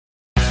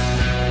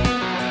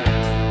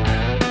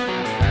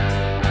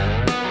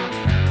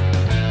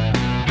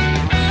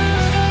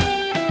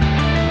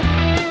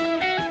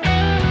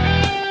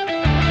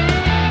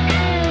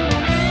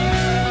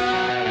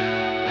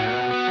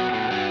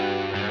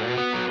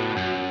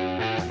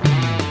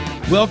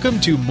Welcome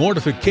to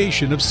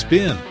Mortification of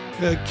Spin,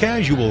 a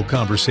casual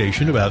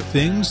conversation about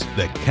things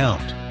that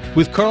count,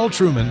 with Carl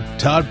Truman,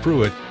 Todd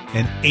Pruitt,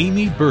 and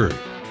Amy Bird.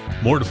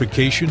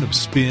 Mortification of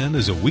Spin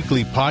is a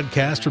weekly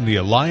podcast from the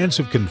Alliance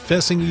of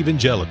Confessing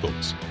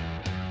Evangelicals.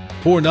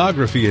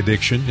 Pornography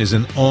addiction is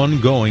an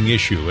ongoing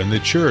issue, and the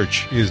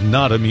church is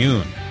not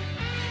immune.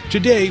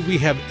 Today, we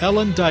have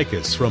Ellen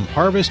Dykas from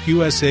Harvest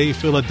USA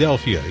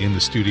Philadelphia in the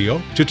studio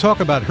to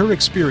talk about her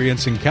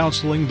experience in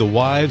counseling the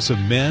wives of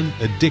men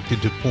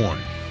addicted to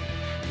porn.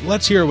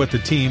 Let's hear what the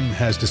team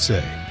has to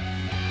say.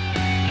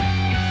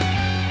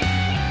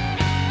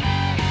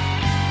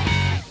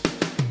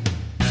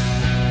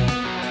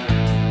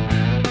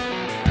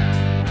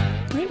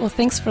 Well,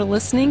 thanks for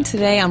listening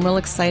today. I'm real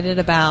excited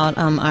about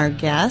our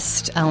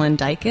guest, Ellen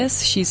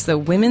Dykas. She's the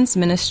Women's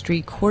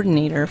Ministry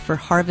Coordinator for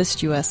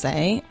Harvest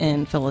USA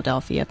in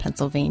Philadelphia,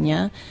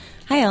 Pennsylvania.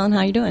 Hi, Ellen. How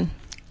are you doing?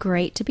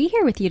 Great to be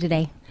here with you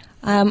today.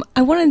 I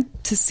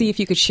wanted to see if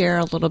you could share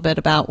a little bit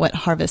about what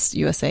Harvest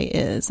USA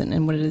is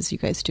and what it is you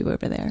guys do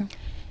over there.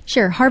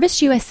 Sure.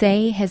 Harvest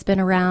USA has been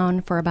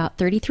around for about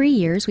 33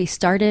 years. We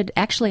started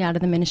actually out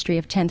of the ministry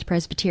of 10th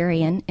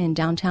Presbyterian in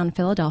downtown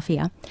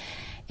Philadelphia.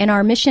 And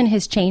our mission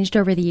has changed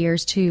over the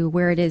years to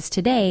where it is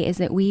today, is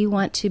that we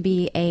want to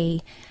be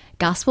a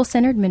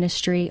gospel-centered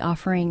ministry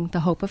offering the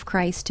hope of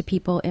Christ to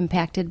people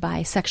impacted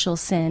by sexual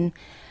sin,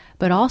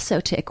 but also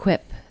to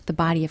equip the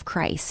body of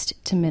Christ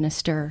to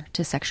minister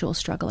to sexual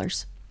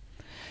strugglers.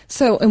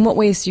 So in what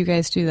ways do you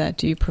guys do that?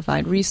 Do you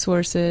provide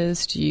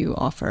resources? Do you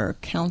offer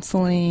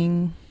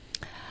counseling?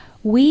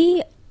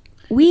 We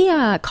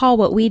call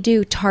what we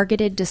do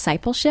targeted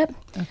discipleship.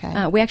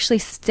 Okay. We actually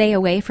stay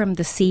away from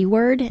the C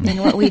word in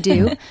what we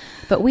do.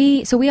 But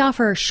we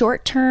offer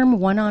short-term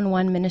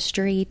one-on-one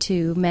ministry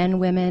to men,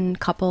 women,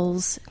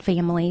 couples,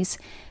 families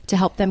to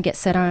help them get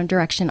set on a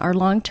direction. Our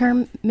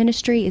long-term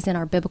ministry is in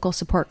our biblical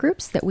support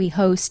groups that we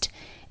host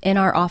in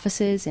our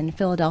offices in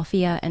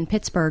Philadelphia and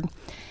Pittsburgh.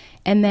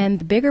 And then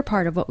the bigger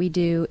part of what we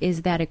do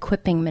is that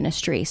equipping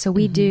ministry. So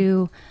we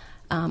do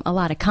a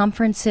lot of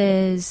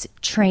conferences,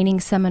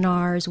 training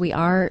seminars. We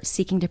are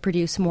seeking to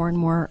produce more and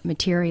more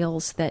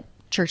materials that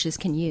churches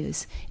can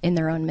use in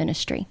their own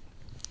ministry.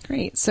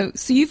 Great. So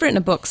you've written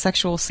a book,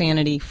 Sexual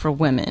Sanity for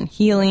Women,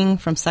 Healing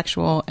from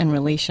Sexual and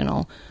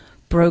Relational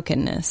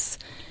Brokenness.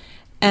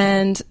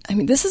 And I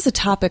mean, this is a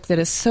topic that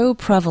is so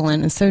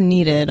prevalent and so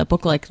needed, a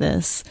book like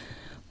this.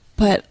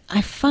 But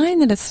I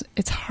find that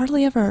it's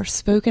hardly ever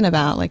spoken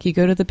about. Like, you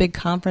go to the big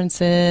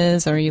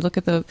conferences or you look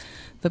at the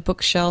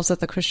bookshelves at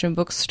the Christian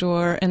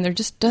bookstore, and there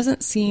just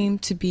doesn't seem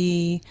to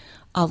be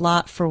a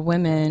lot for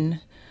women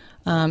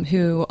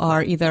who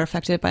are either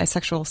affected by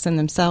sexual sin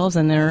themselves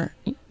and they're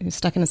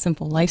stuck in a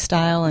simple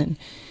lifestyle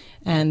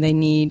and they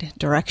need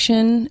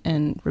direction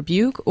and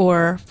rebuke,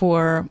 or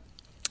for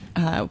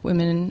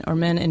women or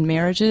men in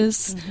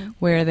marriages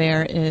where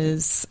there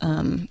is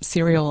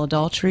serial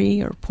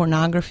adultery or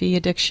pornography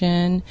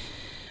addiction.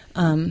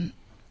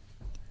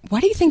 Why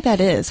do you think that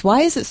is?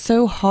 Why is it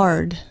so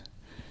hard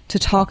to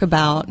talk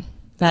about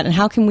that, and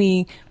how can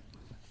we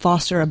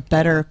foster a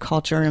better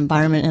culture and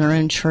environment in our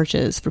own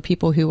churches for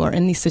people who are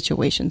in these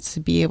situations to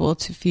be able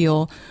to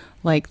feel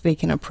like they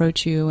can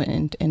approach you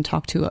and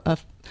talk to a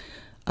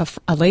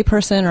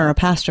layperson or a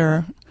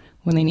pastor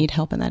when they need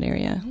help in that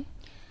area?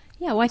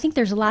 Yeah, well, I think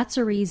there's lots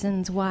of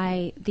reasons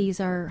why these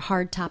are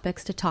hard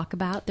topics to talk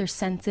about. They're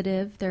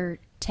sensitive, they're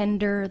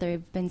tender,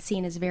 they've been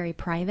seen as very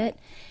private,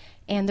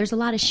 and there's a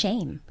lot of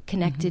shame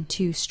connected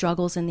to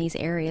struggles in these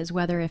areas,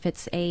 whether if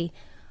it's a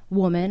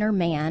woman or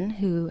man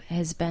who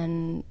has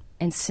been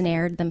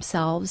ensnared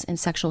themselves in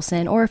sexual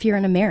sin, or if you're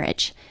in a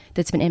marriage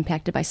that's been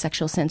impacted by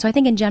sexual sin. So I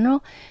think in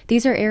general,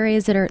 these are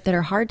areas that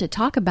are hard to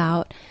talk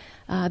about.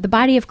 The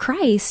body of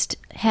Christ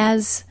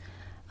has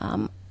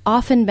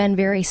often been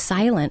very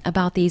silent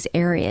about these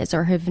areas,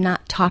 or have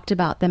not talked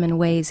about them in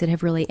ways that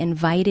have really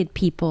invited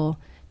people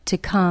to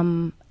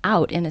come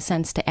out, in a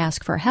sense, to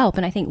ask for help.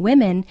 And I think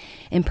women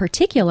in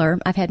particular,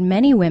 I've had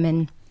many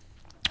women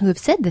who have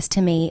said this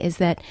to me, is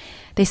that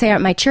they say,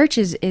 my church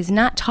is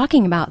not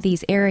talking about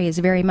these areas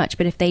very much,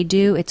 but if they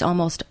do, it's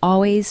almost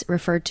always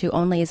referred to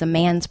only as a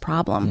man's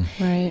problem.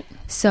 Right.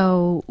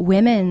 So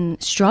women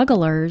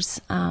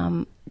strugglers,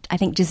 I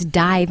think, just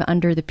dive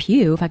under the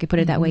pew, if I could put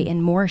it that way,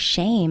 in more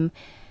shame.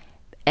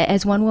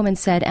 As one woman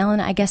said, Ellen,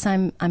 I guess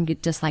I'm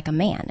just like a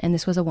man. And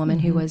this was a woman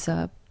who was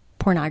a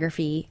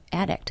pornography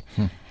addict.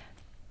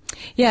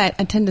 Yeah,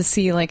 I tend to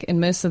see, like, in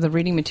most of the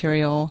reading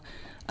material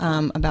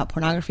about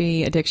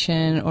pornography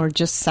addiction, or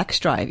just sex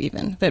drive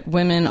even, that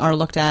women are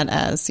looked at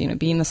as,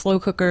 being the slow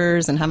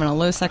cookers and having a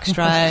low sex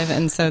drive.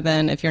 And so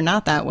then if you're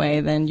not that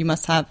way, then you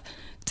must have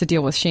to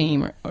deal with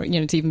shame or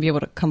to even be able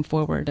to come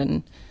forward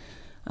and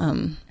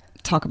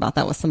talk about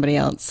that with somebody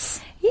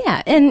else.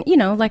 Yeah, and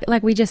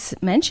like we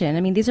just mentioned,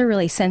 I mean, these are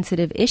really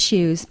sensitive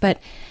issues,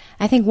 but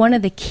I think one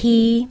of the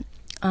key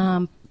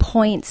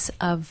points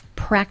of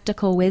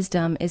practical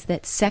wisdom is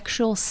that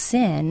sexual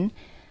sin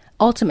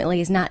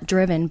ultimately is not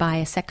driven by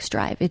a sex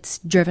drive. It's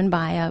driven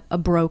by a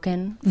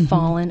broken,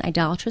 fallen,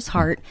 idolatrous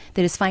heart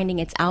that is finding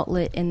its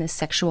outlet in this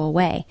sexual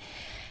way.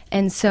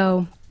 And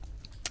so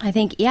I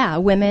think,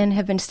 women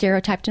have been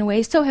stereotyped in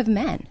ways, so have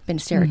men been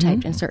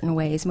stereotyped in certain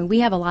ways. I mean, we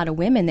have a lot of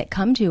women that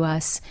come to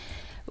us,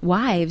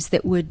 wives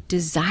that would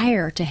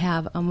desire to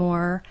have a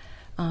more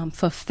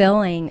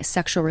fulfilling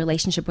sexual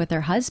relationship with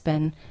their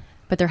husband,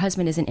 but their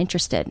husband isn't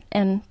interested.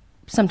 And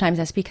sometimes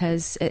that's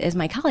because, as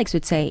my colleagues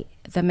would say,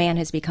 the man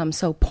has become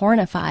so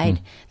pornified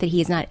that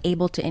he is not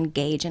able to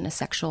engage in a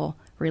sexual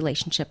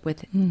relationship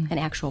with an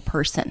actual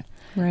person.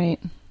 Right.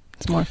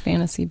 It's more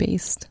fantasy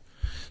based.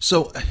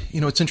 So,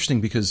 it's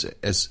interesting because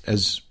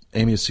as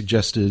Amy has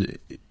suggested,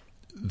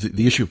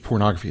 the issue of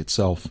pornography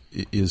itself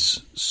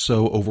is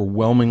so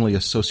overwhelmingly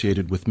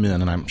associated with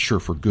men, and I'm sure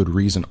for good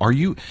reason. Are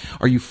you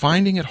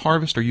finding at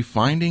Harvest? Are you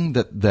finding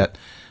that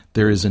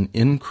there is an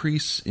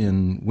increase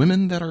in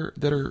women that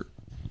are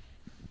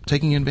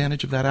taking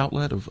advantage of that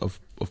outlet of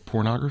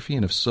pornography?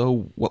 And if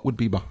so, what would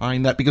be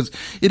behind that? Because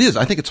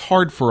I think it's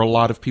hard for a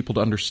lot of people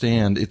to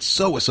understand. It's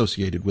so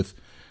associated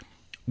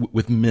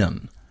with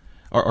men.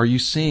 Are you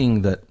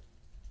seeing that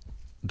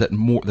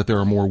there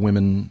are more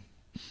women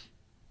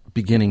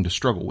beginning to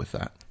struggle with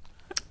that?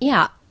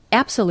 Yeah,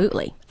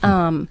 absolutely.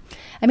 I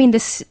mean,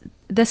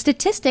 the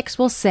statistics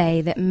will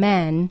say that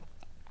men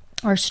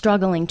are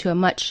struggling to a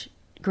much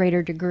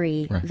greater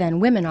degree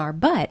than women are,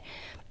 but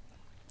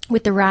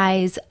with the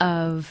rise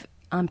of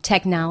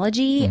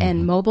technology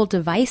and mobile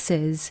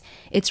devices,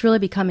 it's really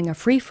becoming a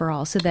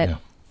free-for-all, so that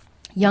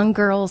young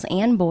girls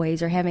and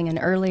boys are having an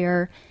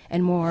earlier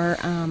and more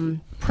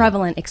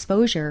prevalent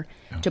exposure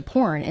to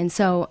porn. And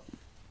so,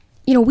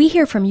 we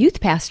hear from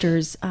youth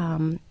pastors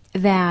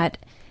that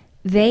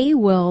they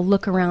will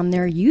look around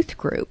their youth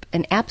group,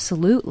 and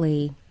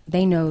absolutely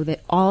they know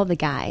that all the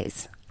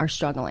guys are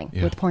struggling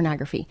with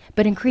pornography,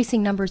 but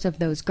increasing numbers of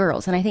those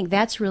girls. And I think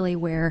that's really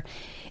where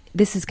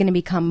this is going to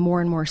become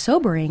more and more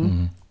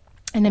sobering,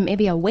 and then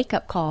maybe a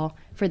wake-up call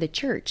for the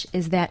church,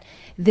 is that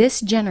this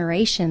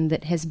generation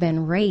that has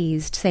been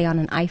raised, say, on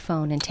an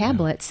iPhone and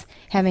tablets,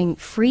 having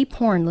free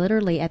porn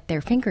literally at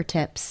their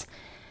fingertips,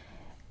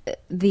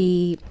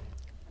 the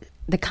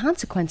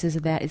consequences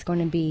of that is going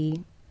to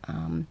be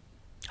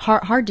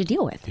hard to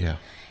deal with. Yeah.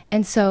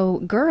 And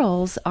so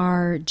girls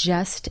are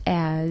just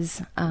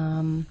as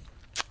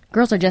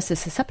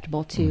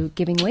susceptible to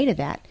giving way to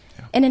that.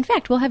 Yeah. And in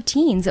fact, we'll have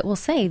teens that will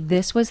say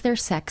this was their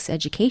sex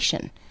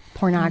education,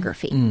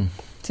 pornography.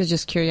 To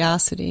just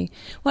curiosity.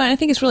 Well, I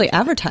think it's really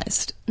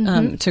advertised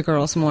to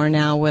girls more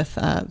now with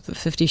the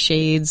 50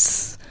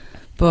 Shades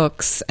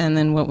books, and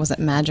then what was it,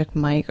 Magic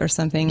Mike or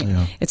something.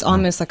 Yeah. It's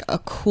almost like a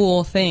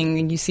cool thing.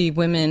 And you see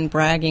women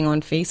bragging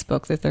on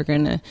Facebook that they're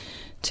going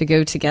to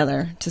go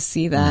together to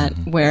see that,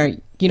 where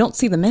you don't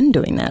see the men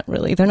doing that,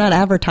 really. They're not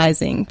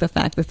advertising the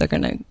fact that they're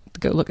going to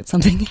go look at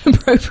something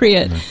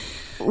inappropriate.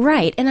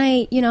 Right. And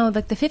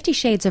the 50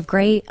 Shades of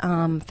Grey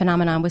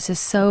phenomenon was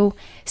just so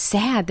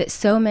sad that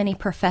so many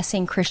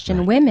professing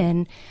Christian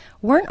women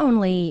weren't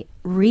only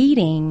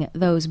reading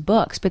those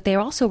books, but they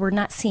also were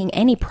not seeing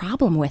any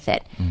problem with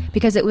it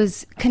because it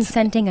was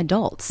consenting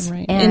adults.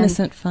 Right. And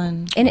innocent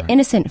fun.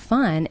 Innocent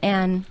fun.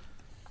 And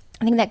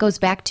I think that goes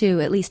back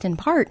to, at least in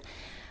part,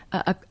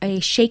 a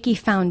shaky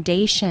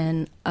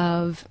foundation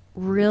of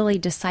really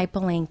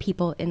discipling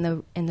people in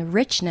the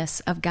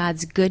richness of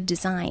God's good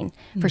design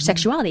for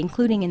sexuality,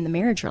 including in the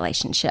marriage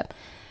relationship.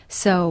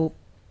 So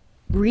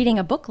reading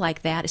a book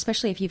like that,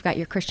 especially if you've got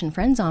your Christian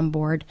friends on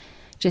board,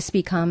 just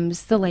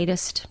becomes the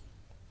latest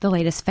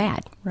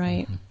fad.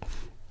 Right.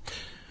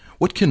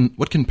 What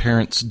can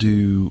parents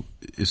do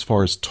as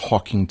far as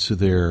talking to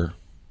their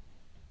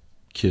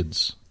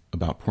kids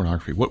about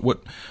pornography?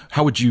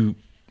 How would you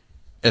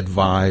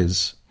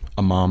advise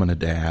a mom and a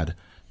dad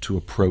to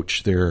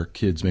approach their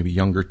kids, maybe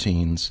younger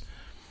teens,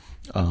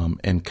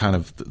 and kind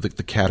of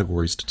the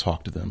categories to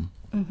talk to them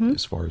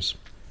as far as...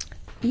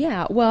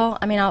 Yeah, well,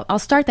 I mean, I'll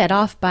start that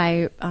off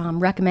by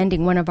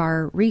recommending one of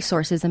our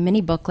resources, a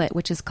mini booklet,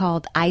 which is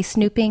called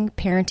iSnooping,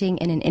 Parenting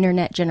in an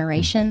Internet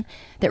Generation,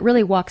 that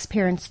really walks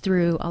parents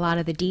through a lot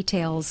of the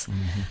details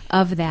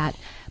of that.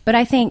 But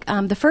I think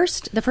the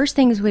first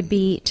things would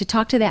be to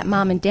talk to that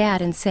mom and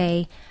dad and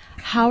say,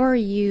 how are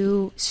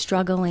you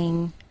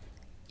struggling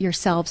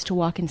yourselves to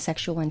walk in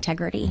sexual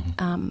integrity?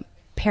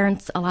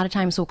 Parents a lot of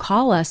times will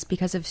call us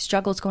because of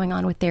struggles going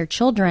on with their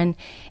children,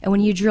 and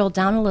when you drill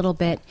down a little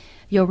bit,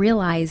 you'll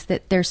realize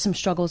that there's some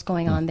struggles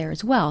going on there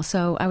as well.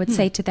 So I would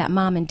say to that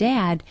mom and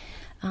dad,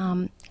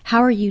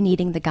 how are you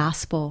needing the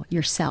gospel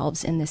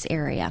yourselves in this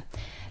area?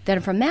 Then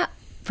from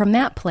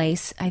that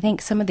place, I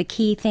think some of the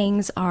key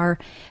things are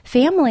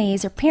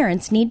families or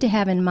parents need to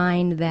have in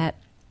mind that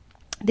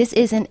this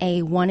isn't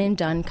a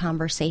one-and-done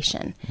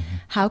conversation.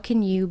 How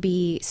can you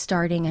be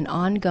starting an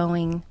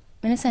ongoing,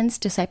 in a sense,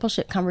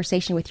 discipleship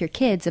conversation with your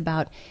kids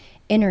about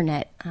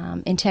internet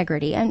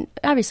integrity? And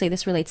obviously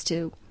this relates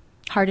to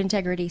heart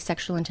integrity,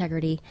 sexual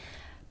integrity,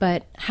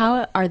 but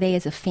how are they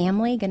as a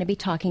family going to be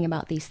talking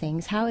about these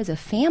things? How as a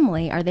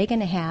family are they going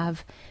to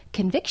have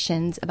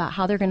convictions about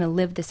how they're going to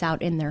live this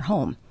out in their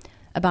home,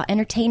 about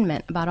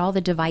entertainment, about all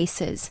the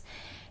devices?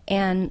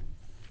 And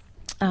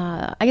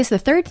I guess the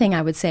third thing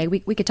I would say, we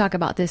could talk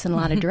about this in a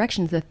lot of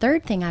directions. The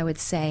third thing I would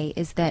say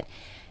is that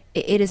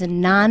it is a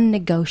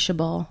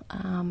non-negotiable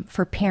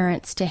for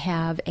parents to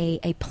have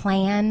a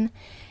plan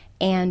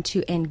and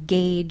to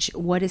engage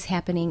what is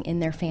happening in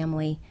their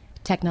family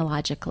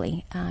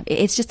technologically.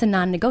 It's just a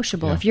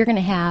non-negotiable. Yeah. If you're going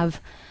to have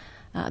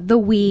the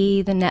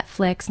Wii, the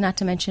Netflix, not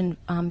to mention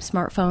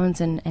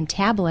smartphones and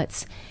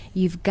tablets,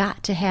 you've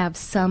got to have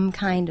some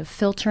kind of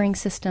filtering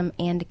system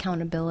and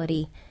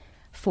accountability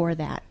for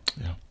that.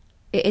 Yeah.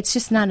 It's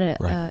just not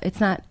Right. it's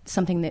not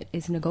something that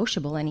is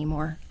negotiable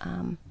anymore.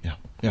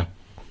 Yeah.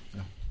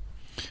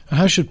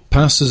 How should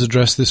pastors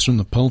address this from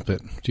the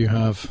pulpit? Do you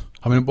have...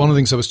 I mean, one of the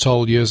things I was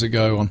told years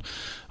ago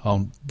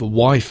on the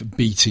wife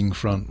beating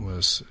front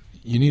was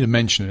you need to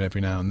mention it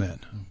every now and then,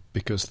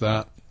 because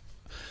that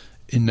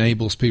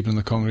enables people in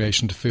the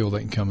congregation to feel they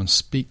can come and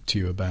speak to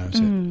you about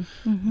it.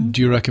 Mm-hmm.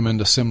 Do you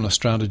recommend a similar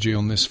strategy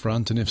on this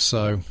front? And if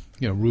so,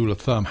 rule of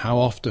thumb, how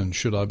often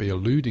should I be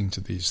alluding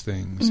to these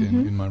things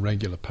in my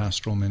regular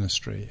pastoral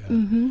ministry?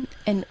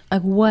 And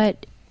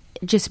what,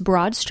 just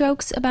broad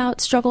strokes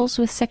about struggles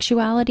with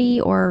sexuality,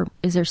 or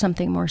is there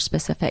something more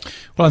specific?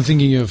 Well, I'm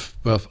thinking of,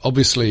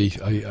 obviously,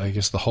 I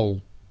guess the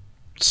whole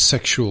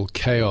sexual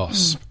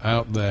chaos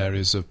out there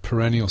is of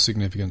perennial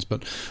significance,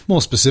 but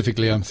more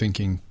specifically I'm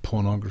thinking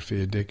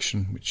pornography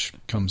addiction, which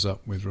comes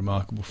up with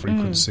remarkable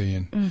frequency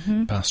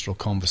in pastoral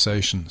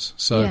conversations.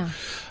 So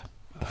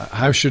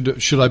how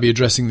should I be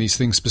addressing these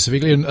things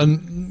specifically?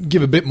 And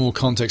give a bit more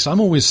context.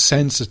 I'm always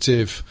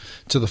sensitive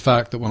to the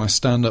fact that when I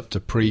stand up to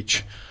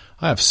preach,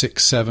 I have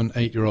 6, 7,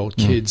 8-year-old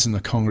kids in the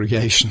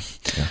congregation.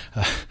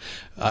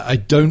 I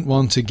don't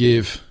want to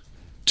give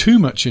too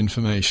much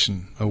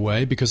information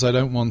away, because I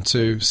don't want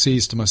to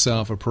seize to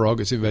myself a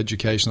prerogative of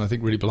education I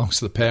think really belongs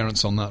to the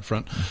parents on that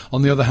front.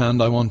 On the other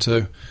hand, I want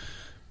to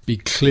be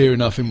clear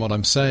enough in what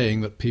I'm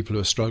saying that people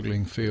who are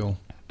struggling feel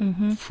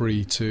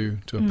free to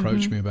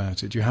approach me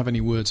about it. Do you have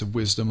any words of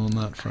wisdom on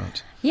that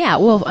front? Yeah,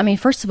 well, I mean,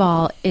 first of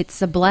all,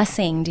 it's a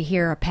blessing to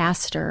hear a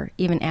pastor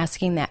even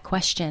asking that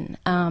question.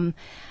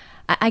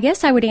 I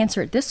guess I would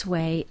answer it this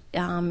way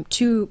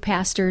to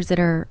pastors that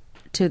are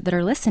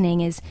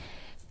listening is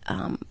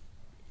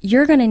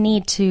you're going to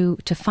need to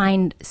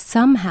find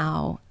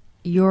somehow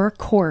your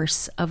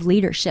course of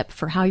leadership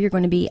for how you're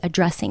going to be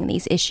addressing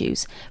these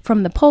issues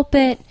from the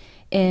pulpit,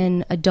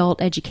 in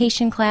adult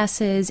education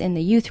classes, in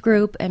the youth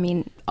group, I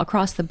mean,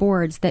 across the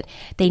boards, that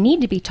they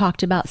need to be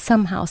talked about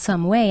somehow,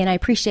 some way. And I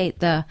appreciate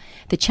the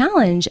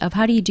challenge of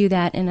how do you do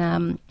that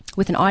in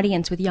with an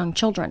audience with young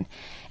children.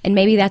 And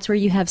maybe that's where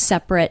you have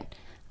separate,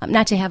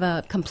 not to have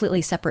a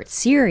completely separate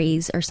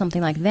series or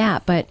something like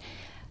that, but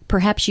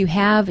perhaps you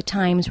have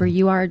times where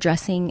you are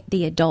addressing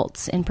the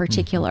adults in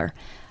particular.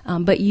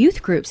 But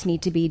youth groups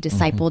need to be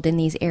discipled in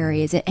these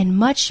areas, and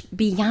much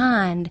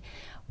beyond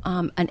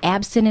an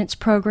abstinence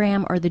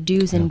program or the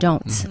do's and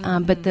don'ts,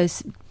 but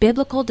this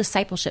biblical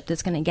discipleship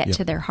that's going to get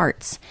to their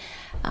hearts.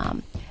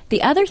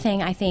 The other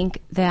thing I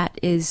think that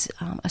is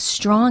a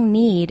strong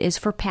need is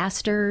for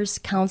pastors,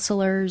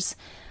 counselors,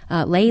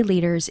 lay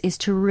leaders, is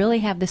to really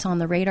have this on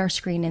the radar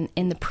screen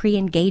in the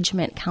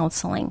pre-engagement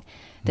counseling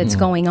that's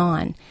going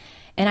on.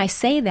 And I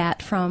say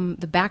that from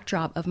the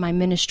backdrop of my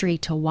ministry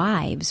to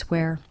wives,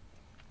 where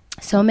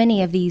so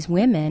many of these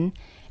women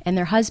and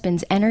their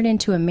husbands entered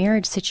into a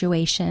marriage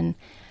situation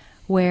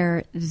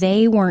where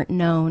they weren't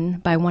known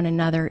by one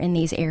another in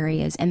these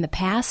areas, and the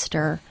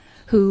pastor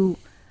who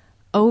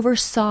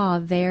oversaw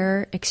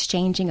their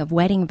exchanging of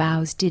wedding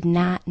vows did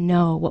not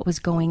know what was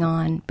going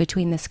on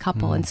between this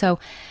couple. And so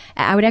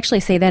I would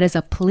actually say that as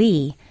a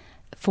plea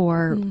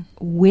for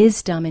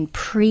wisdom and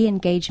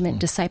pre-engagement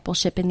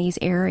discipleship in these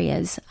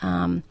areas.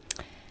 And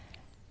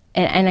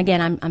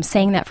again, I'm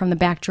saying that from the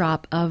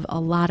backdrop of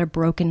a lot of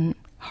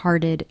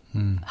broken-hearted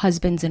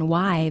husbands and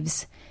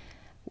wives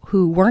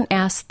who weren't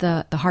asked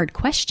the hard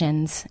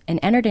questions and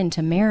entered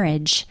into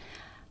marriage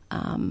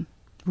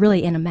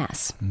really in a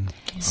mess.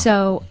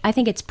 So I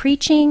think it's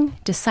preaching,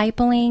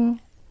 discipling,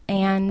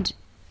 and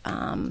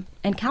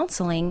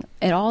counseling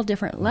at all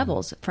different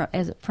levels,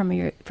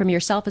 from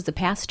yourself as a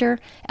pastor,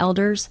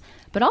 elders,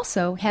 but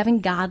also having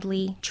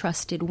godly,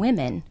 trusted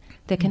women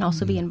that can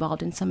also be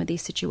involved in some of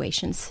these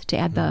situations to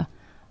add a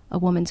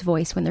woman's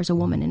voice when there's a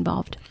woman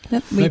involved.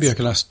 Maybe I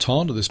could ask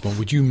Todd at this point.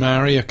 Would you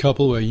marry a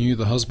couple where you knew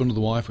the husband or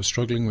the wife was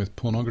struggling with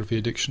pornography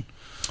addiction?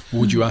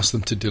 Or would you ask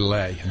them to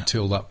delay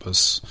until that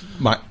was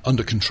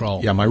under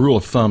control? Yeah, my rule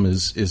of thumb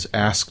is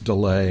ask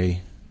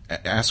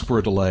for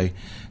a delay,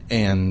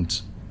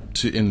 and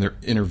in their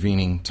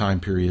intervening time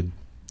period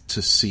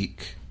to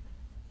seek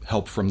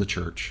help from the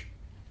church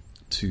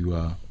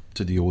to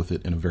deal with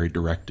it in a very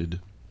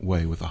directed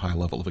way with a high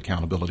level of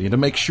accountability, and to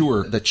make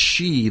sure that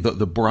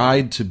the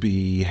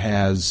bride-to-be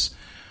has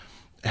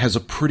a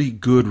pretty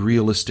good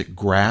realistic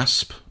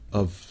grasp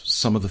of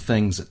some of the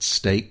things at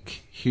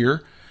stake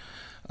here,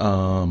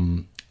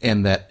 and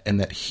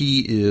that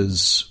he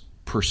is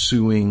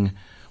pursuing,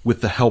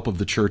 with the help of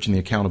the church and the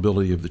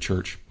accountability of the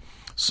church,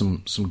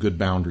 some good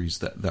boundaries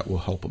that will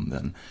help him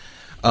then.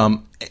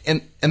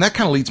 And that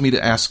kind of leads me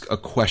to ask a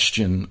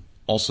question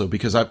also,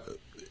 because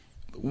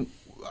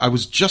I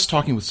was just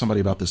talking with somebody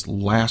about this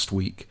last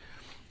week,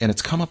 and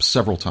it's come up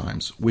several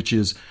times, which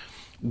is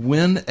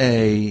when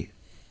a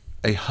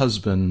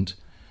husband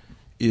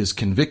is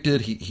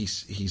convicted,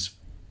 he's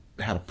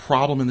had a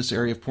problem in this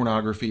area of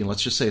pornography, and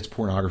let's just say it's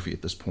pornography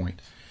at this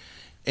point,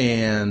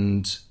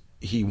 and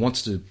he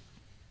wants to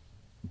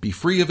be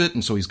free of it,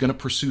 and so he's going to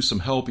pursue some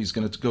help. He's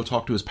going to go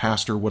talk to his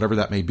pastor, whatever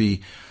that may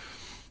be,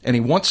 and he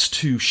wants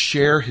to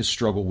share his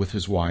struggle with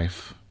his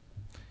wife.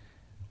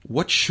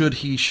 What should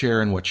he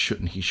share and what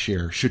shouldn't he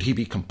share? Should he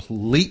be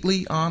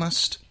completely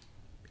honest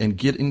and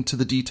get into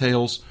the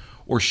details,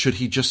 or should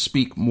he just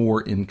speak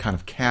more in kind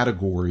of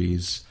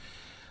categories,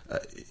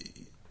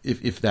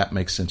 if that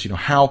makes sense?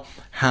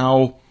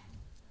 How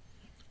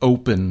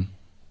open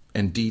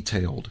and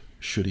detailed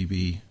should he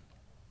be?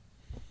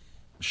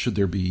 Should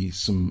there be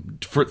some,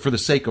 for the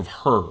sake of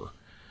her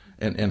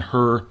and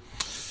her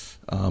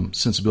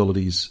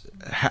sensibilities,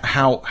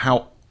 how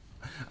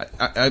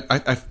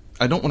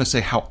I don't want to say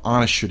how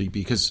honest should he be,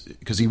 because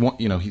he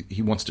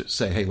wants to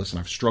say, hey, listen,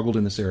 I've struggled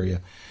in this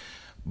area,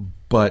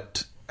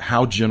 but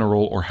how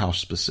general or how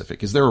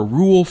specific? Is there a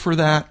rule for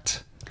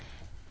that?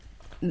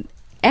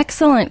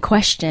 Excellent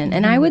question.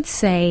 And I would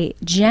say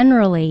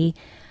generally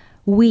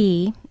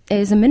we,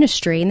 as a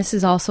ministry, and this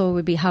is also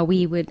would be how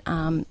we would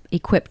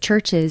equip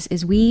churches,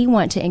 is we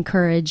want to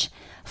encourage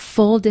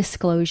full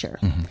disclosure.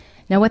 Mm-hmm.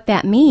 Now what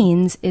that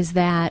means is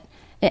that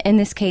in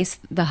this case,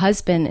 the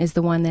husband is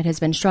the one that has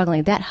been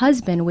struggling. That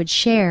husband would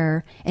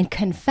share and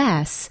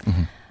confess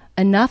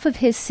enough of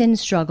his sin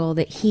struggle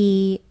that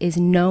he is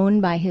known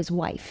by his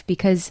wife,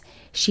 because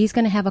she's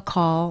going to have a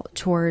call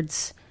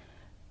towards,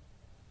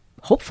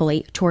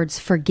 hopefully, towards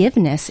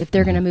forgiveness if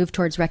they're going to move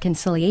towards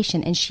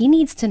reconciliation. And she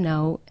needs to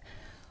know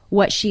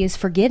what she is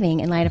forgiving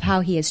in light of how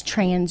he has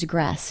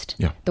transgressed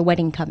the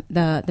wedding,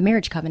 the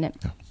marriage covenant.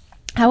 Yeah.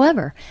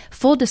 However,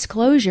 full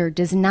disclosure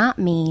does not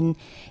mean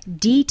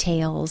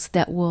details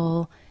that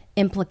will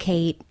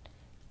implicate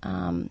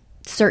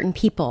certain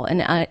people.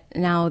 And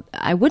now,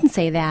 I wouldn't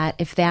say that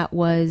if that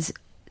was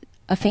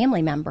a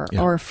family member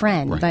or a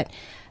friend. Right. But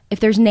if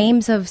there's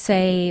names of,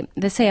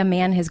 let's say a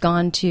man has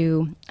gone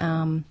to,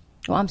 I'm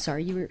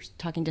sorry, you were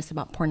talking just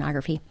about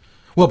pornography.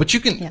 Well, but you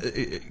can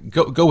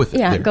go with it.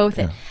 Yeah, there. Go with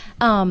it.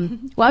 Well,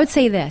 I would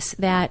say this,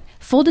 that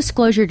full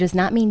disclosure does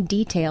not mean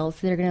details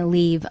that are going to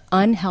leave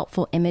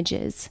unhelpful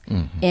images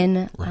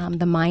in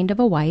the mind of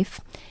a wife.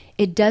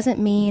 It doesn't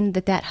mean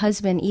that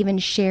husband even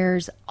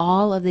shares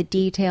all of the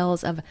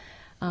details of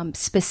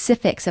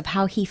specifics of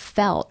how he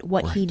felt,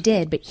 what he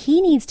did, but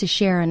he needs to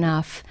share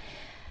enough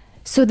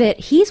so that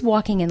he's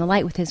walking in the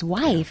light with his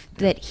wife,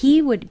 that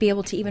he would be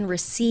able to even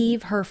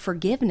receive her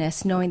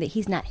forgiveness, knowing that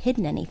he's not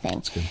hidden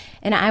anything.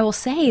 And I will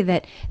say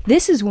that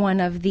this is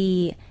one of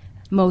the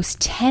most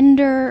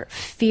tender,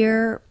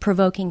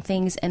 fear-provoking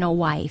things in a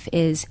wife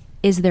is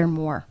there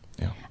more?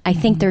 Yeah. I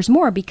think there's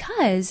more,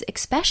 because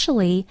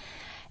especially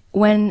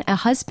when a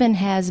husband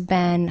has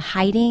been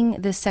hiding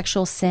this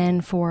sexual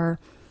sin for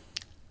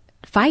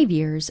 5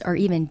 years or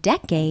even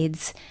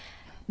decades,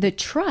 the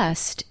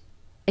trust,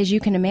 as you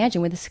can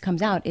imagine, when this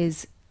comes out,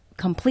 is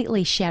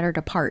completely shattered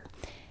apart.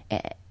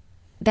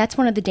 That's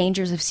one of the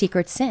dangers of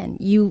secret sin.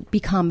 You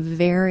become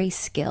very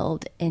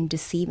skilled in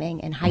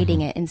deceiving and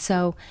hiding it. And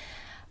so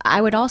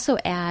I would also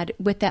add,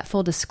 with that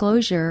full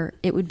disclosure,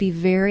 it would be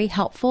very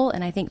helpful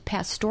and I think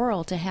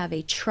pastoral to have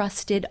a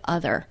trusted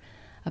other,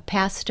 a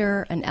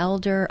pastor, an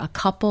elder, a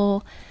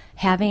couple,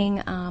 having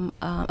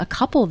a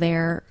couple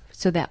there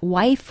so that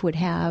wife would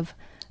have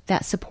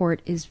that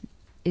support is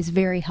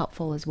very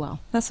helpful as well.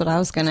 That's what I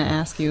was going to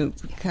ask you,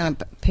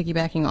 kind of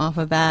piggybacking off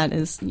of that,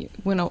 is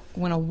when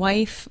a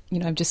wife,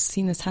 I've just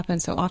seen this happen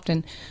so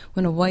often,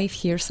 when a wife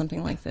hears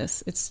something like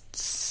this, it's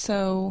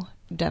so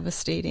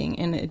devastating,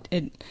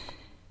 and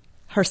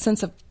her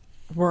sense of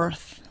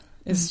worth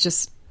is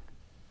just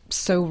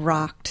so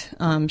rocked.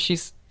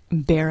 She's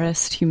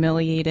embarrassed,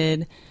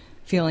 humiliated,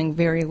 feeling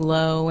very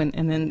low,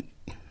 and then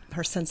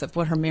her sense of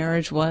what her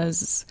marriage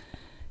was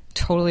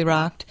totally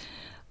rocked.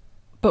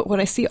 But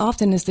what I see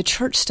often is the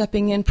church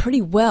stepping in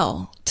pretty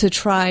well to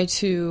try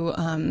to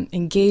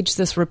engage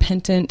this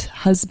repentant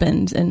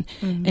husband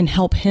and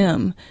help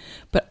him.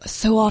 But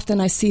so often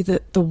I see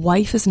that the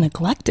wife is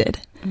neglected,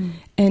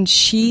 and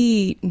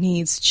she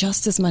needs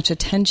just as much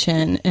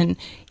attention. And,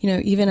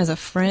 even as a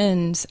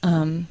friend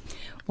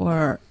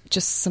or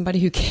just somebody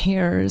who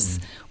cares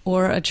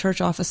or a church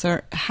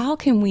officer, how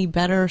can we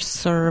better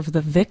serve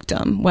the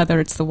victim, whether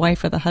it's the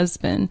wife or the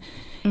husband,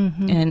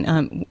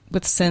 and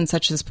with sins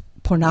such as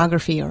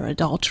pornography or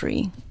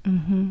adultery?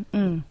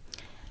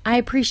 I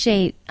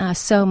appreciate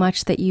so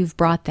much that you've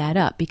brought that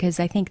up, because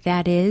I think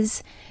that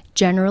is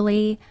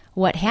generally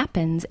what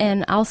happens.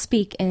 And I'll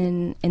speak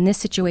in this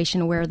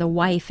situation where the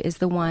wife is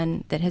the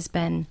one that has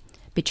been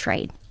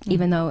betrayed,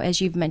 even though,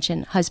 as you've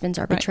mentioned, husbands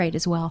are betrayed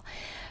as well.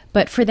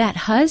 But for that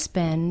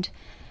husband,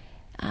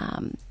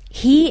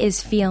 he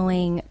is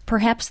feeling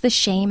perhaps the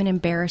shame and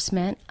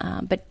embarrassment,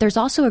 but there's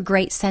also a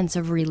great sense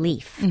of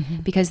relief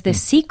because the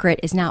secret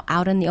is now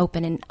out in the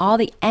open, and all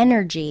the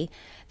energy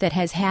that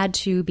has had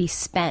to be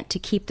spent to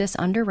keep this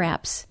under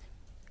wraps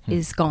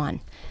is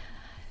gone.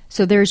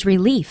 So there's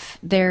relief.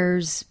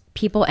 There's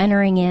people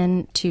entering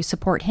in to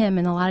support him.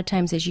 And a lot of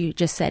times, as you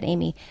just said,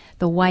 Amy,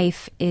 the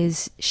wife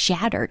is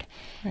shattered.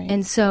 Right.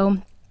 And so...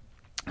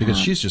 Because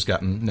she's just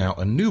gotten now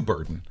a new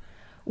burden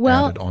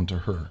added onto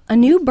her. A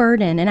new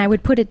burden, and I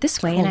would put it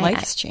this way. Whole and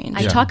life's changed.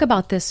 I talk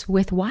about this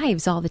with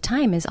wives all the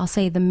time, is I'll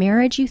say the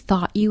marriage you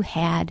thought you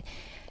had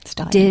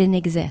didn't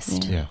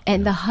exist. Yeah.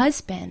 And the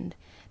husband,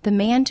 the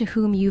man to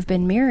whom you've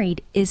been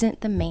married,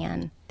 isn't the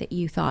man that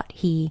you thought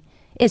he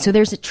is. So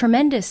there's a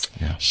tremendous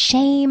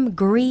shame,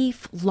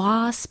 grief,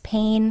 loss,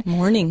 pain.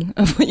 Mourning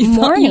of what you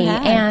thought you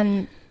had.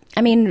 And,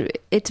 I mean,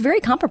 it's very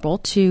comparable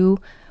to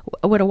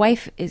what a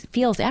wife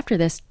feels after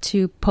this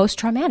to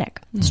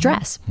post-traumatic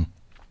stress.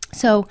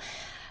 So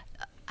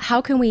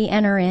how can we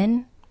enter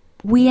in?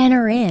 We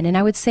enter in. And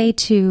I would say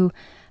to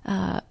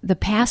the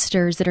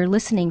pastors that are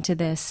listening to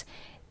this,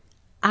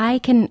 I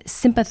can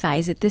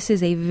sympathize that this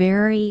is a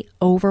very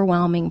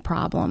overwhelming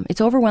problem.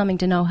 It's overwhelming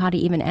to know how to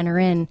even enter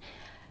in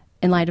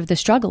light of the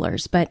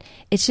strugglers. But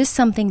it's just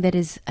something that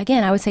is,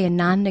 again, I would say a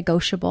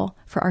non-negotiable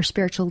for our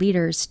spiritual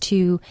leaders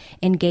to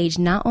engage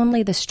not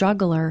only the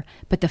struggler,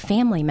 but the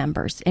family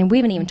members. And we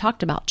haven't even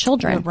talked about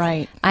children. You're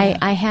right.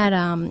 I had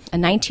a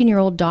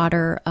 19-year-old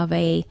daughter of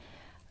a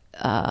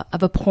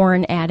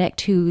porn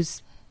addict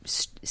whose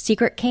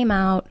secret came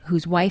out,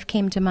 whose wife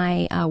came to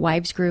my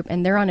wives group,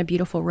 and they're on a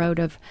beautiful road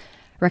of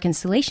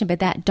reconciliation. But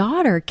that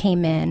daughter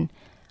came in,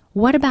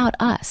 what about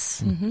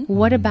us?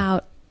 What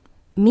about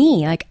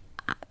me? Like,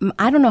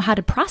 I don't know how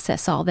to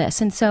process all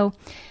this. And so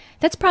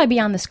that's probably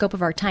beyond the scope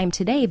of our time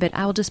today, but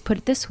I'll just put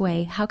it this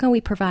way. How can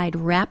we provide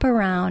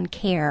wraparound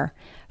care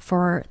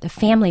for the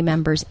family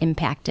members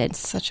impacted?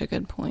 Such a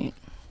good point.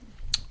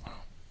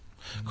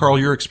 Carl,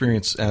 your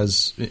experience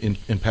as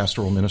in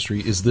pastoral ministry,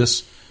 is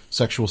this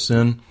sexual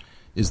sin?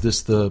 Is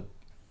this the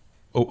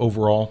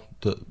overall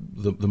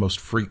the most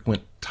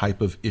frequent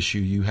type of issue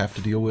you have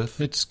to deal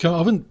with? It's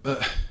in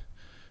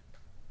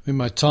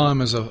my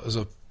time as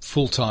a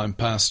full-time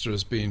pastor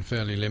has been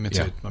fairly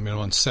limited. I mean, I'm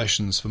on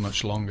sessions for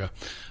much longer.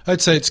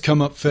 I'd say it's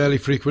come up fairly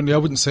frequently. I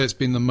wouldn't say it's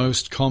been the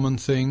most common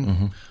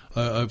thing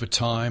over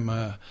time,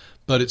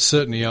 but it's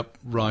certainly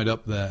right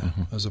up there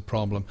as a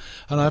problem.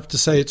 And I have to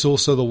say it's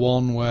also the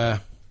one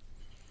where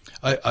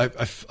I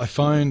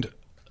find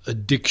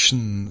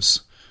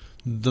addictions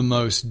the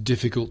most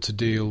difficult to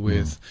deal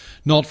with,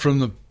 not from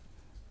the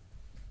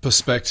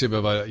perspective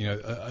of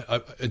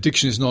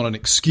addiction is not an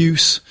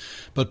excuse,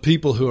 but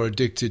people who are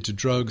addicted to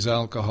drugs,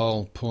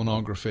 alcohol,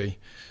 pornography,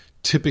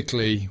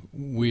 typically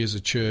we as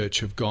a church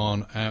have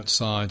gone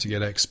outside to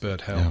get expert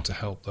help to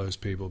help those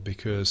people,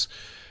 because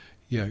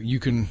you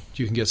can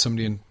get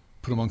somebody and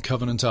put them on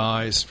covenant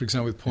eyes, for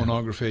example, with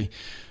pornography,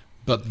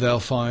 but they'll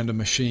find a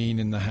machine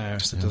in the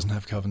house that doesn't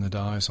have covenant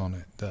eyes on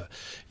it.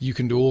 You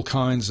can do all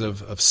kinds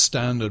of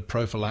standard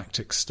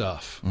prophylactic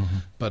stuff,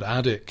 but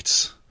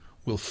addicts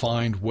will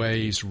find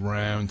ways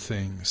around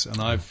things. And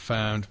I've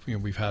found,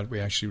 we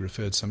actually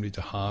referred somebody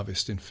to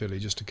Harvest in Philly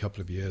just a couple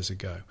of years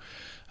ago.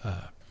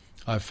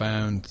 I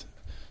found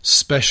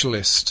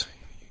specialist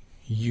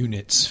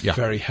units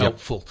very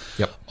helpful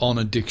on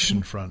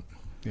addiction front.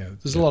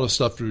 There's a lot of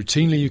stuff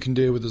routinely you can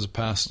deal with as a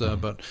pastor,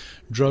 but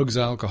drugs,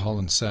 alcohol,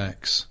 and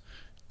sex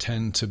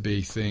tend to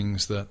be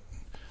things that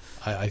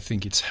I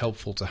think it's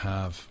helpful to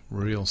have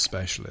real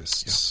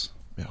specialists.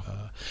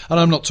 And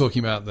I'm not talking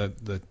about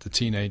the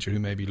teenager who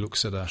maybe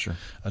looks at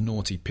a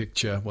naughty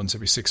picture once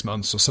every 6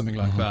 months or something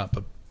like that,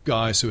 but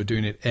guys who are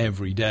doing it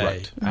every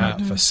day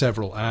out for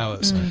several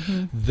hours.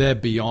 They're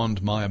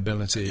beyond my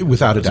ability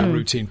without a doubt. As a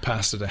routine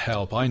pastor to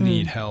help. I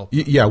need help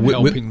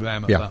helping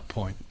them at that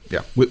point.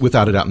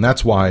 Without a doubt. And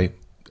that's why,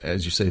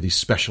 as you say, these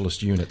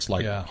specialist units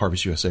like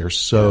Harvest USA are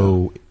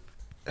so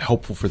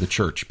helpful for the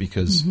church,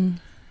 because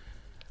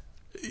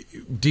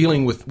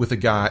dealing with a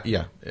guy,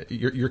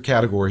 your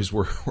categories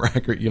were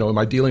accurate. Am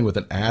I dealing with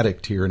an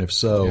addict here? And if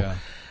so,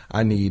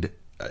 I need,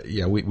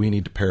 we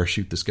need to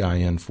parachute this guy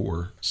in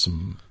for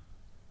some.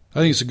 I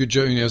think it's a good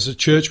journey. As a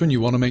churchman,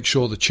 you want to make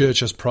sure the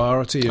church has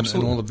priority in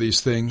all of these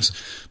things,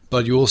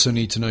 but you also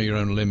need to know your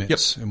own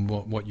limits and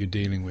what you're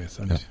dealing with.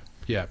 And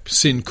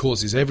sin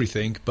causes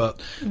everything, but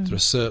there are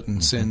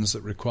certain sins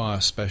that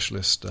require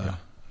specialist.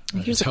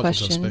 Here's it's a helpful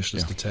to have question: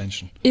 specialist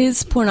attention.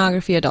 Is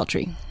pornography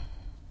adultery?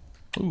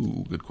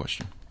 Ooh, good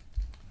question.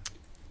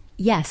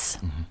 Yes,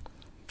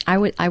 I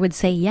would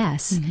say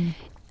yes.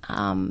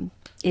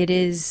 It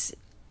is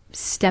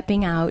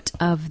stepping out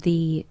of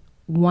the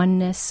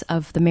oneness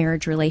of the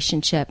marriage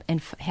relationship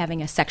and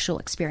having a sexual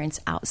experience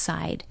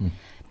outside.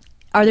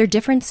 Are there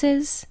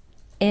differences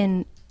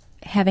in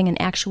having an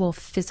actual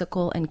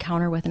physical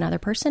encounter with another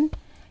person?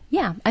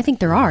 Yeah, I think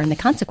there are, and the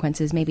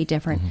consequences may be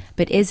different.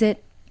 But is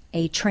it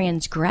a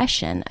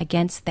transgression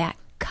against that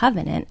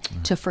covenant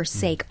to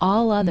forsake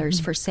all others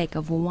for sake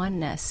of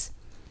oneness?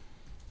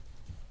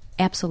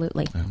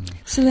 Absolutely.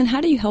 So then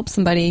how do you help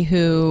somebody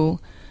who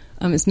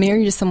is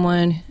married to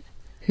someone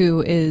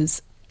who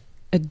is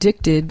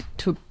addicted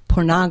to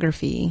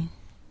pornography,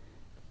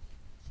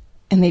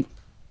 and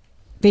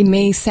they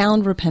may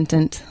sound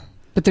repentant,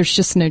 but there's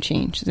just no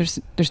change.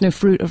 There's no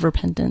fruit of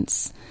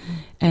repentance.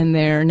 And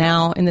they're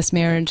now in this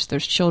marriage,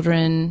 there's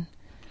children.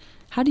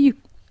 You're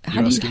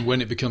asking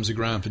when it becomes a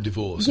ground for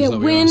divorce. Yeah, is that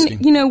what you're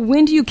asking?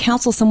 When do you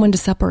counsel someone to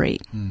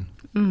separate?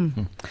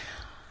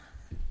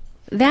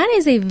 That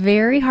is a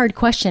very hard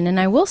question, and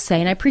I will say,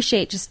 and I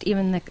appreciate just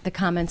even the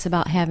comments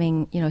about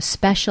having,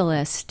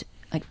 specialist,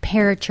 like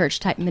parachurch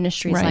type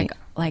ministries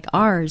like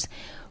ours.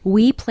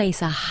 We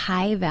place a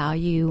high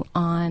value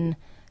on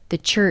the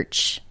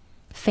church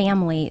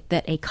family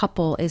that a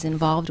couple is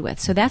involved with.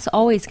 So that's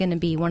always going to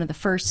be one of the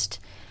first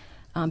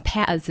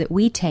paths that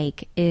we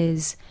take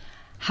is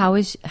how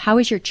is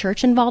your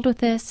church involved with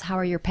this? How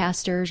are your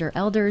pastors or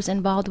elders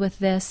involved with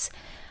this?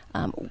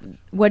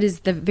 What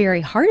is the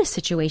very hardest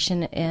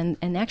situation,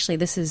 and actually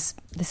this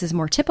is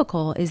more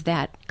typical, is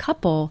that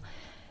couple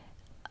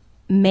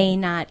may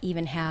not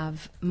even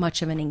have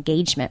much of an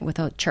engagement with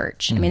a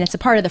church. I mean, it's a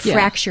part of the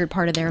fractured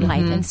part of their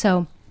life. And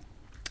so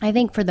I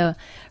think for the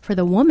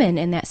woman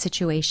in that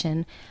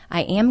situation,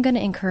 I am going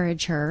to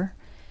encourage her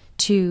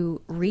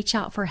to reach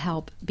out for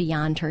help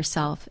beyond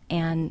herself.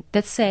 And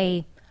let's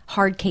say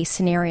hard case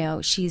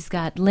scenario, she's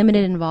got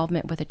limited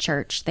involvement with a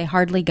church. They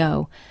hardly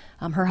go.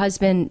 Her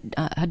husband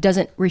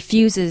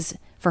refuses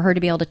for her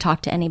to be able to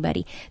talk to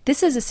anybody.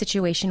 This is a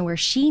situation where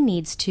she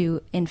needs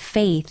to, in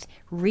faith,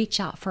 reach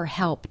out for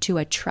help to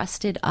a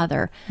trusted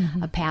other,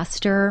 a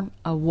pastor,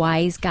 a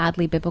wise,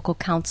 godly, biblical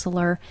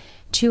counselor,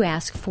 to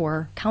ask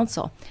for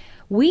counsel.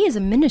 We as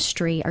a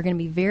ministry are going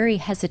to be very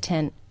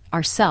hesitant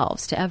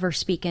ourselves to ever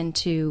speak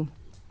into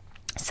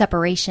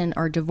separation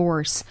or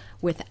divorce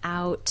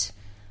without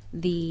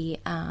the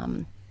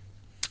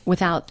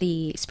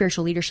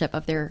spiritual leadership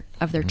of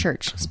their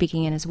church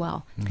speaking in as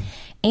well.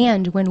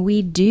 And when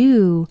we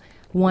do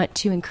want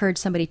to encourage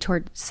somebody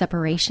toward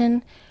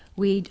separation,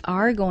 we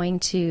are going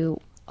to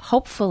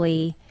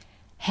hopefully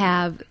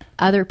have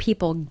other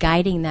people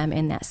guiding them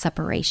in that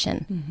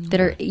separation that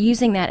are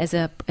using that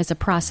as a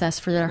process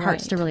for their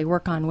hearts to really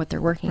work on what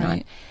they're working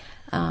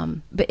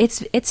on. But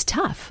it's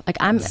tough. Like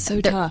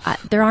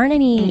tough. There aren't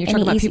any. And you're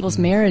talking about people's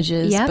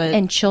marriages,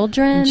 and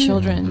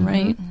children,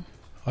 right?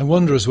 I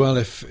wonder as well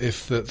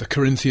if the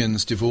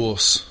Corinthians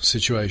divorce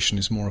situation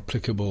is more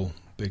applicable.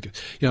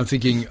 I'm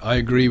thinking, I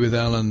agree with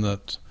Ellen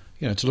that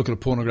to look at a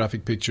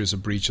pornographic picture is a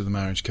breach of the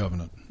marriage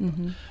covenant.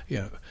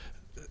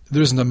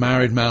 There isn't a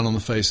married man on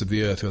the face of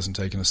the earth who hasn't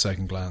taken a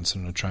second glance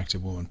at an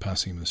attractive woman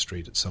passing him in the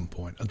street at some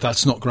point. And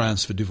that's not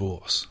grounds for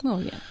divorce. Oh,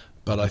 yeah.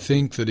 But I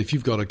think that if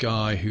you've got a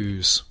guy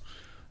who's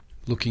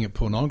looking at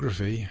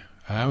pornography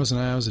hours and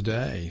hours a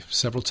day,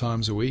 several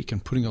times a week,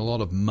 and putting a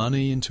lot of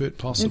money into it,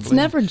 possibly. It's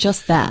never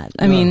just that.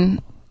 I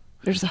mean,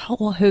 there's a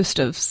whole host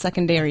of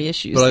secondary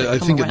issues. But I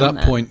think at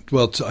that point,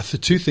 the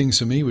two things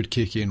for me would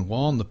kick in.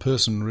 One, the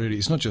person really,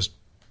 it's not just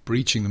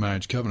breaching the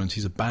marriage covenant,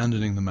 he's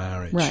abandoning the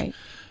marriage. Right.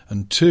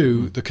 And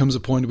two, there comes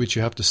a point at which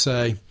you have to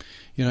say,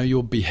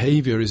 your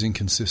behavior is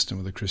inconsistent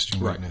with a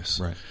Christian witness.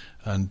 Right.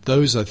 And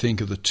those, I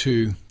think, are the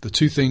two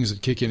things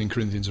that kick in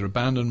Corinthians are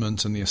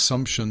abandonment and the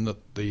assumption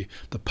that the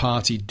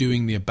party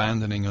doing the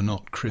abandoning are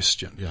not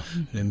Christian. Yeah.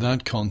 And in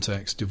that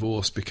context,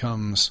 divorce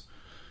becomes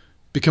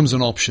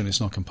an option. It's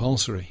not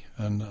compulsory.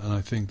 And I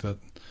think that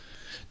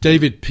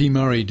David P.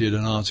 Murray did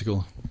an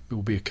article, it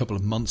will be a couple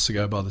of months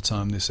ago by the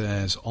time this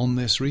airs, on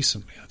this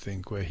recently, I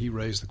think, where he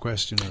raised the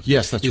question of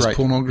is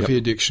pornography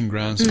addiction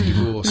grounds for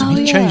divorce? And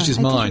he changed his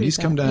mind. He's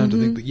come down to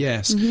think that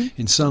yes,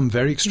 in some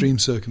very extreme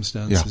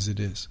circumstances it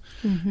is.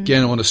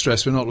 Again, I want to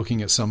stress, we're not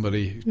looking at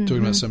talking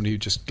about somebody who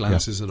just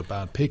glances at a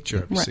bad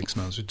picture every 6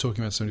 months. We're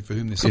talking about somebody for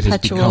whom this has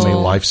become a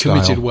lifestyle,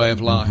 committed way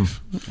of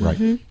life.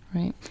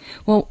 Right.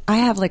 Well, I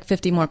have like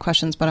 50 more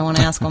questions, but I want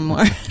to ask one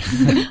more.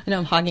 I know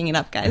I'm hogging it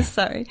up, guys.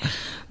 Sorry.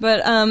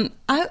 But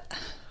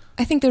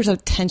I think there's a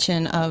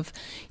tension of,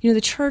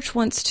 the church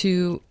wants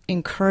to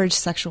encourage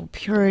sexual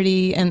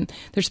purity, and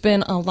there's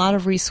been a lot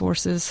of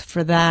resources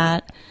for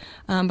that.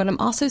 But I'm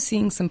also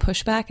seeing some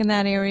pushback in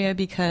that area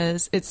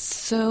because it's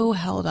so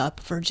held up.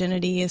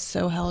 Virginity is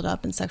so held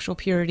up in sexual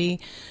purity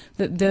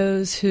that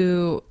those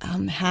who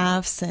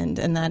have sinned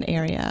in that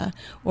area,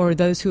 or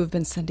those who have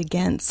been sinned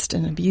against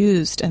and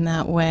abused in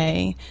that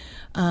way,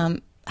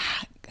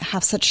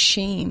 have such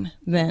shame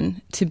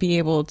then to be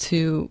able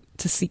to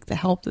seek the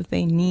help that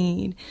they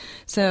need.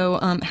 So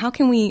how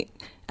can we,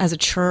 as a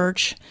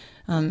church,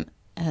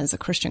 as a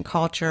Christian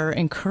culture,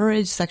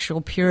 encourage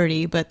sexual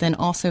purity, but then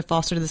also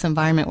foster this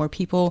environment where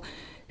people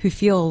who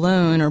feel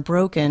alone or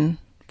broken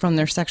from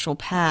their sexual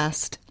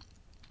past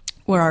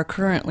or are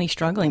currently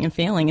struggling and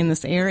failing in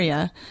this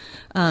area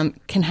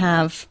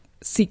can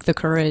seek the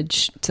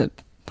courage to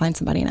find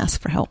somebody and ask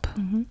for help?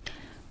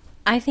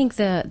 I think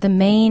the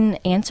main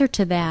answer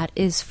to that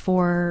is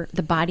for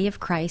the body of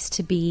Christ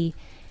to be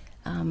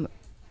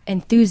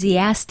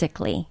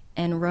enthusiastically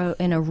and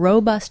in a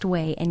robust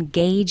way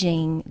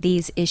engaging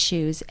these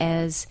issues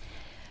as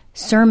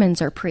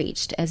sermons are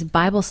preached, as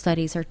Bible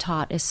studies are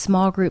taught, as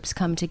small groups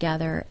come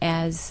together,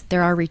 as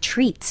there are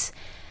retreats,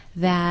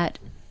 that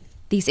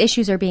these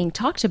issues are being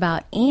talked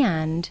about,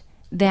 and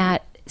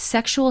that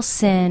sexual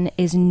sin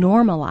is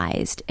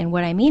normalized. And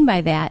what I mean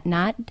by that,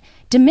 not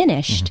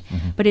diminished,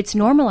 but it's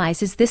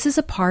normalized, is this is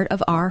a part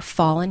of our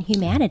fallen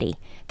humanity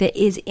that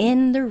is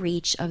in the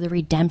reach of the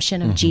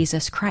redemption of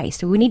Jesus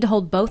Christ. We need to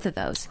hold both of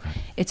those.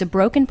 It's a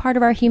broken part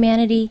of our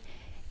humanity.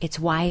 It's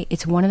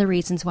one of the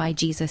reasons why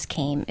Jesus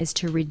came, is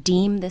to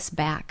redeem this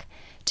back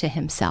to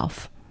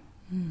himself.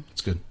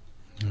 That's good.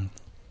 Yeah.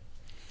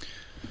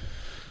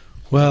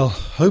 Well,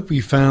 hope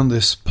you found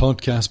this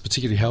podcast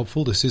particularly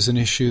helpful. This is an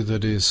issue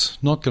that is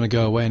not going to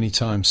go away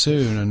anytime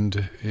soon,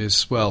 and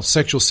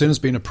sexual sin has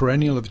been a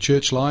perennial of the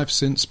church life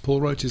since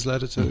Paul wrote his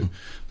letter to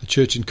the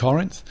church in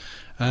Corinth.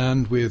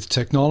 And with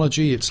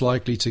technology, it's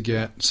likely to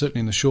get,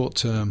 certainly in the short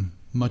term,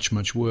 much,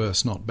 much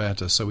worse, not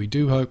better. So we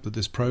do hope that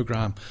this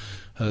program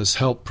has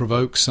helped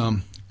provoke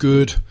some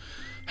good,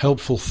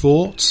 helpful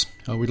thoughts.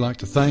 We'd like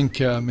to thank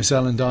Miss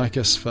Ellen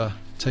Dykas for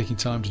taking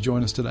time to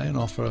join us today and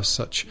offer us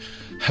such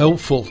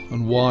helpful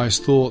and wise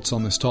thoughts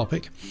on this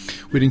topic.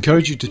 We'd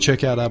encourage you to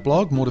check out our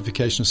blog,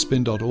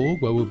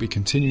 mortificationofspin.org, where we'll be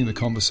continuing the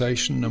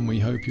conversation, and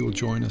we hope you'll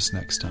join us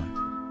next time.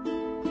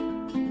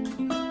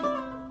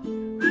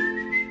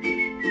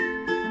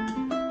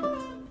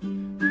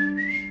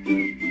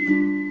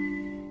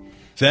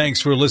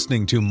 Thanks for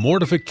listening to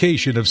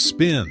Mortification of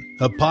Spin,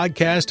 a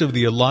podcast of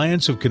the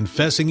Alliance of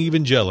Confessing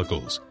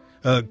Evangelicals,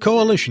 a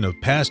coalition of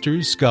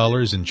pastors,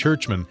 scholars, and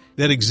churchmen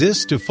that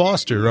exists to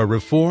foster a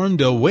reformed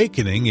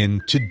awakening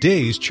in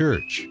today's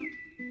church.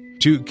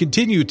 To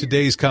continue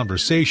today's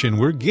conversation,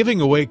 we're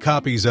giving away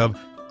copies of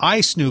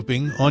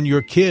iSnooping on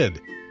Your Kid,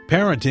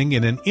 Parenting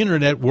in an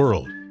Internet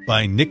World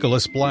by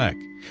Nicholas Black,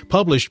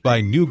 published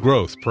by New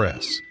Growth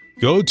Press.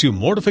 Go to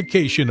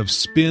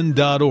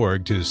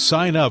mortificationofspin.org to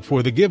sign up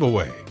for the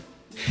giveaway.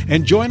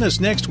 And join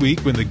us next week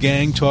when the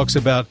gang talks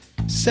about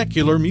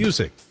secular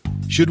music.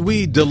 Should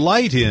we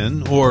delight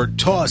in or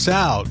toss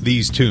out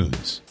these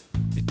tunes?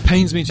 It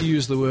pains me to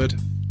use the word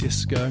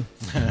disco.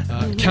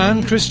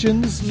 Can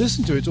Christians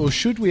listen to it, or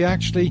should we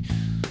actually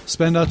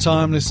spend our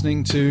time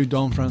listening to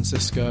Don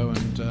Francisco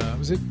and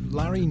was it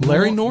Larry Norman?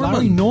 Larry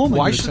Norman.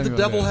 Why you were should the saying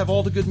devil about have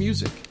all the good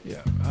music?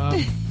 Yeah.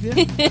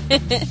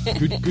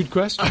 Good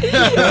question.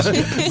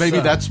 Maybe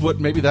that's what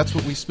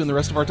we spend the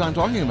rest of our time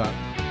talking about.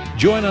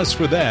 Join us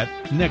for that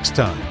next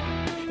time.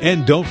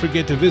 And don't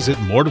forget to visit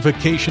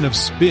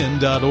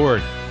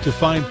mortificationofspin.org to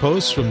find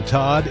posts from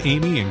Todd,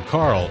 Amy, and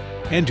Carl,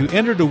 and to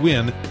enter to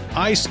win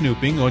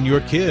iSnooping on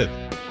Your Kid,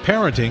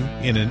 Parenting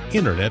in an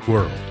Internet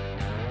World.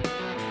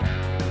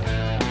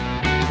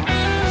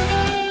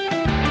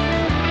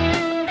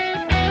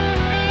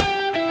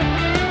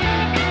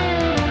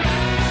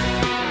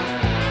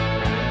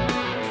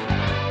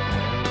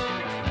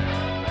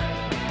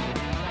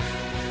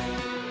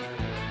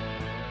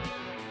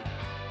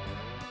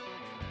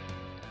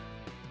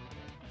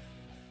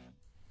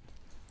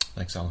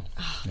 Thanks, Alan.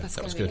 Oh, that's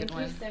that was good. good.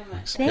 Thank you so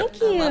much. Thank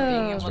you. I love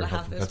being able to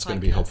have this That's podcast. going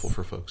to be helpful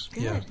for folks.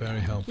 Yeah,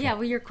 very helpful. Yeah,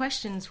 well, your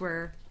questions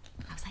were,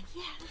 I was like,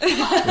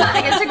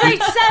 like, it's a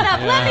great setup.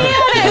 Let me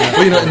at it.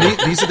 Well, and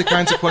these are the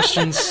kinds of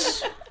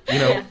questions,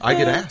 I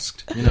get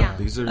asked.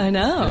 These are. I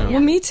know. Well,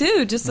 me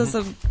too, just as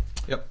a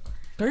Yep.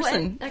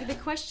 person. Like the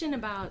question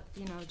about,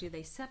 do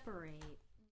they separate?